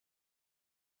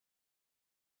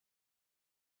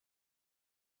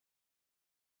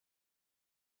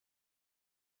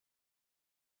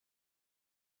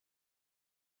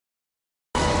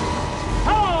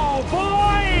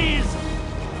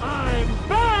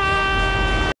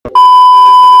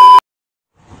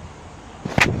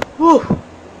Whew.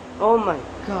 Oh my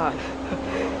god.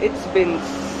 It's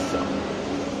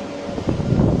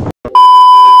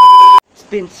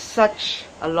been such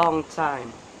a long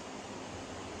time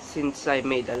since I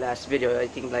made the last video. I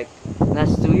think like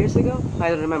last 2 years ago. I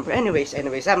don't remember. Anyways,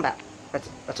 I'm back.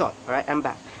 That's all. Alright, I'm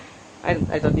back. I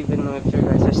don't even know if you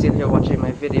guys are still here watching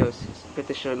my videos. It's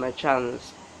pretty sure my channel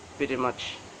is pretty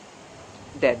much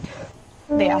dead.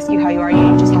 They ask you how you are,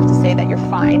 you just have to say that you're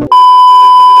fine.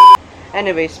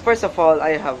 Anyways, first of all,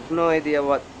 I have no idea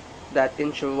what that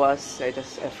intro was. I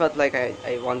felt like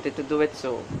I wanted to do it,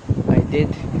 so I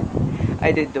did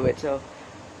do it. So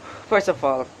first of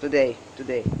all, today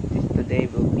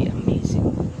will be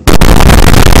amazing.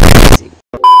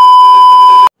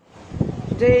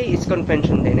 Today is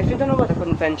convention day, and if you don't know what a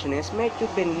convention is, mate,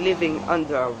 you've been living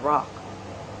under a rock.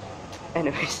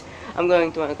 Anyways, I'm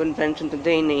going to a convention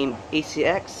today named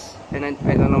ACX, and I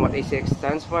don't know what ACX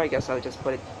stands for. I guess I'll just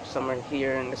put it somewhere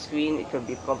here on the screen. It could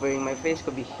be covering my face,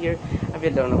 could be here. I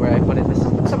really don't know where I put it.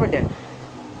 It's somewhere there.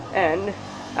 And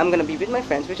I'm gonna be with my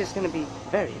friends, which is gonna be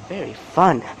very, very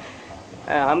fun.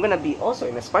 I'm gonna be also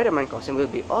in a Spider-Man costume. Will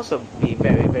be also be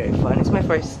very, very fun. It's my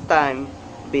first time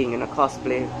being in a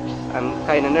cosplay. I'm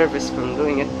kind of nervous from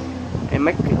doing it, and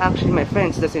actually my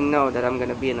friends doesn't know that I'm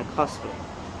gonna be in a cosplay.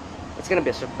 It's gonna be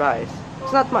a surprise.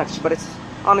 It's not much, but it's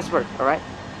honest work. All right.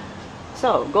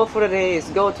 So goal for today is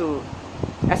go to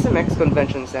SMX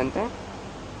Convention Center,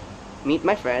 meet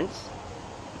my friends,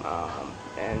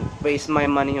 and waste my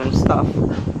money on stuff,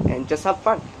 and just have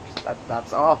fun.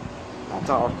 That's all. That's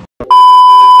all.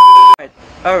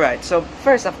 Alright, so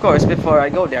first, of course, before I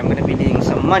go there, I'm gonna be needing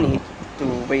some money to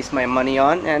waste my money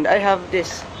on, and I have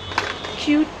this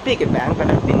cute piggy bank that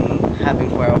I've been having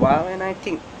for a while, and I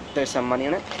think there's some money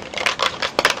on it.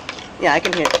 Yeah, I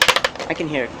can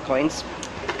hear coins.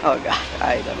 Oh god,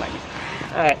 I don't like it.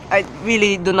 Alright, I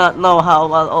really do not know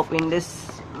how I'll open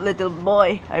this little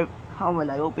boy. How will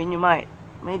I open? You might.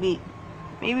 Maybe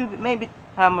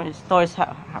Thor's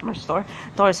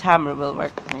hammer will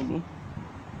work, maybe.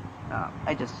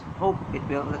 I just hope it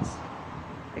will.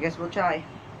 I guess we'll try.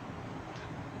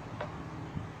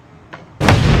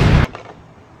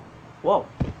 Whoa.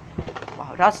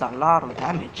 Wow, that's a lot of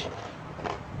damage.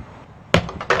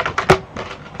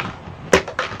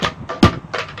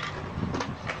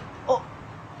 Oh,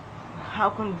 how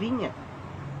convenient.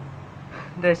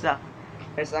 There's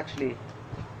actually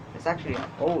a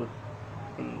hole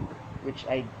in which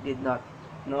I did not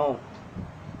know.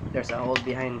 There's a hole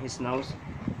behind his nose.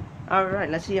 Alright,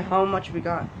 let's see how much we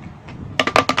got.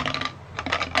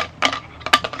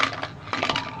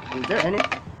 Is there any?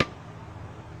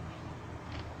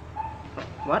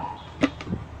 What?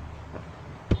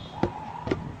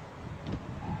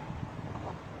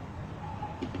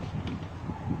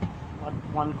 What?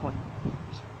 One coin.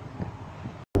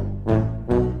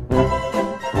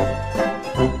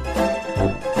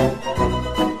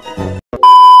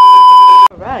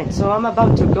 Alright, so I'm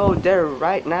about to go there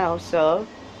right now, so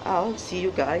I'll see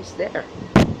you guys there.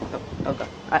 Oh god.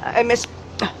 I miss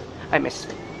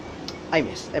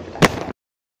every time.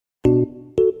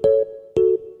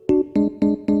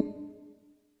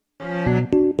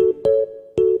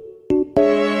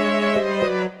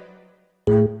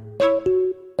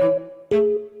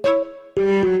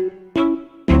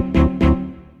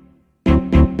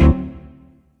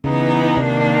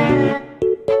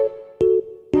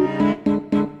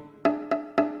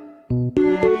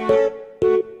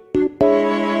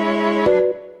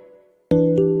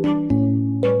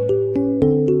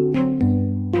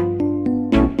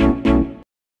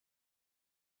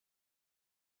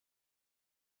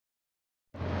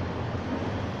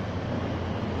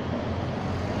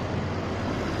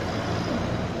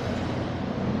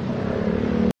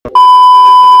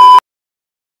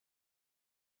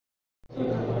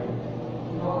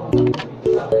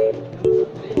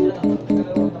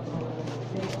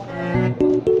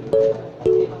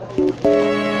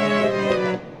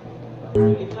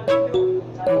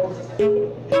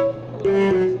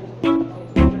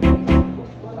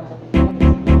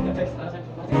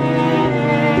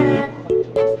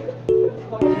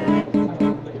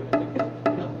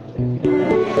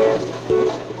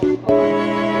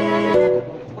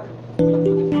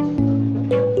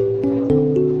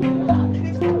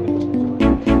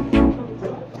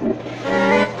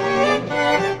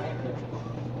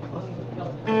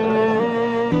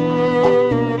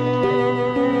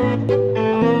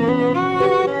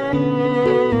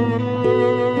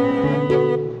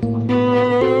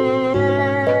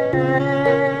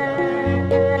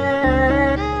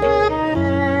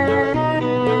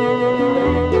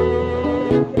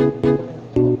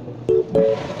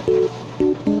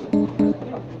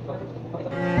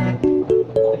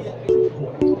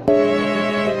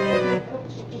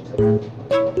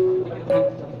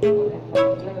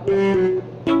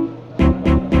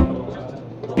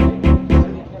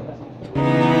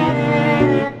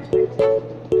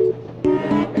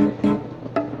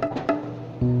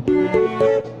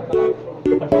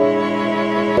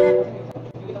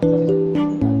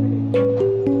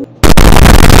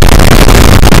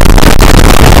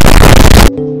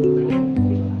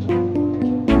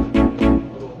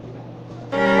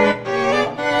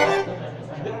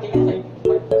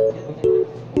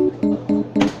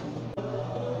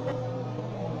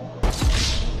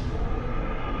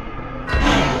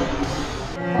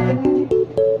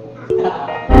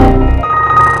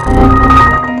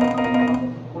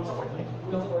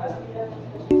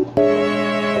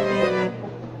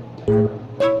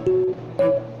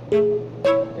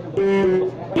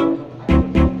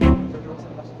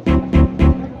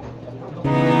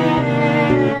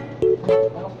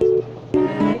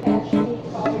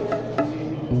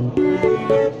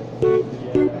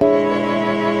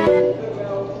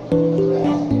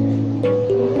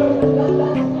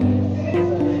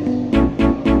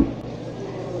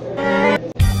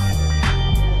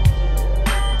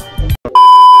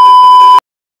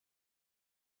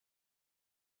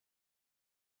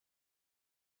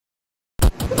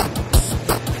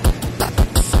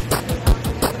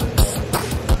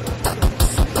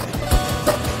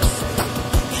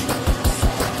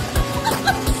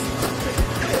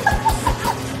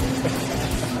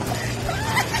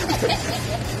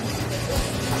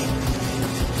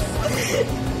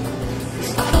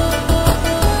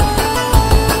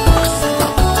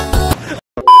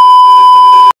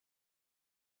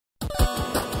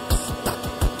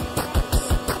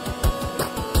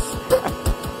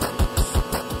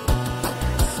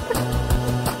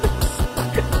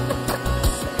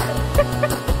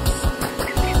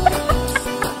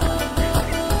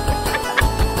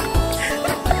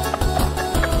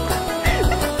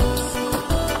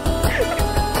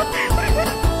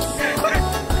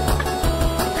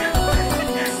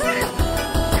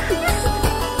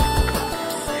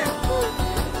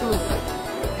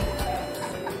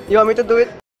 You want me to do it?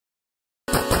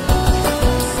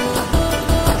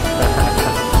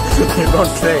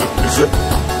 Don't say.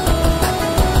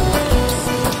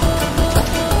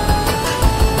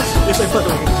 Yes, I'm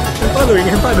following. I'm following.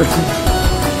 I'm following.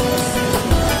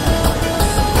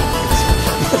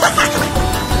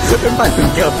 I'm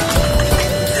following you.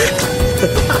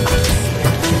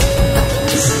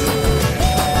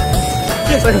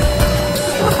 Yes,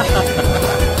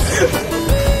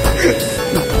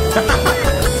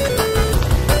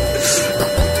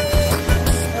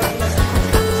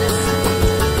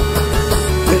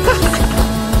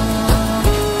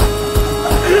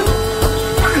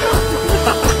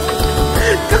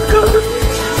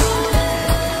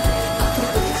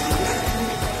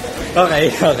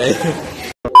 Okay, okay.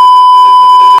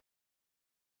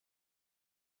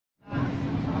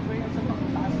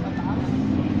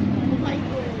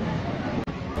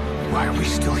 Why are we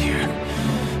still here?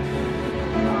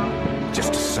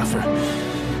 Just to suffer.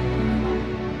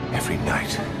 Every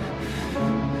night,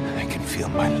 I can feel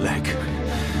my leg.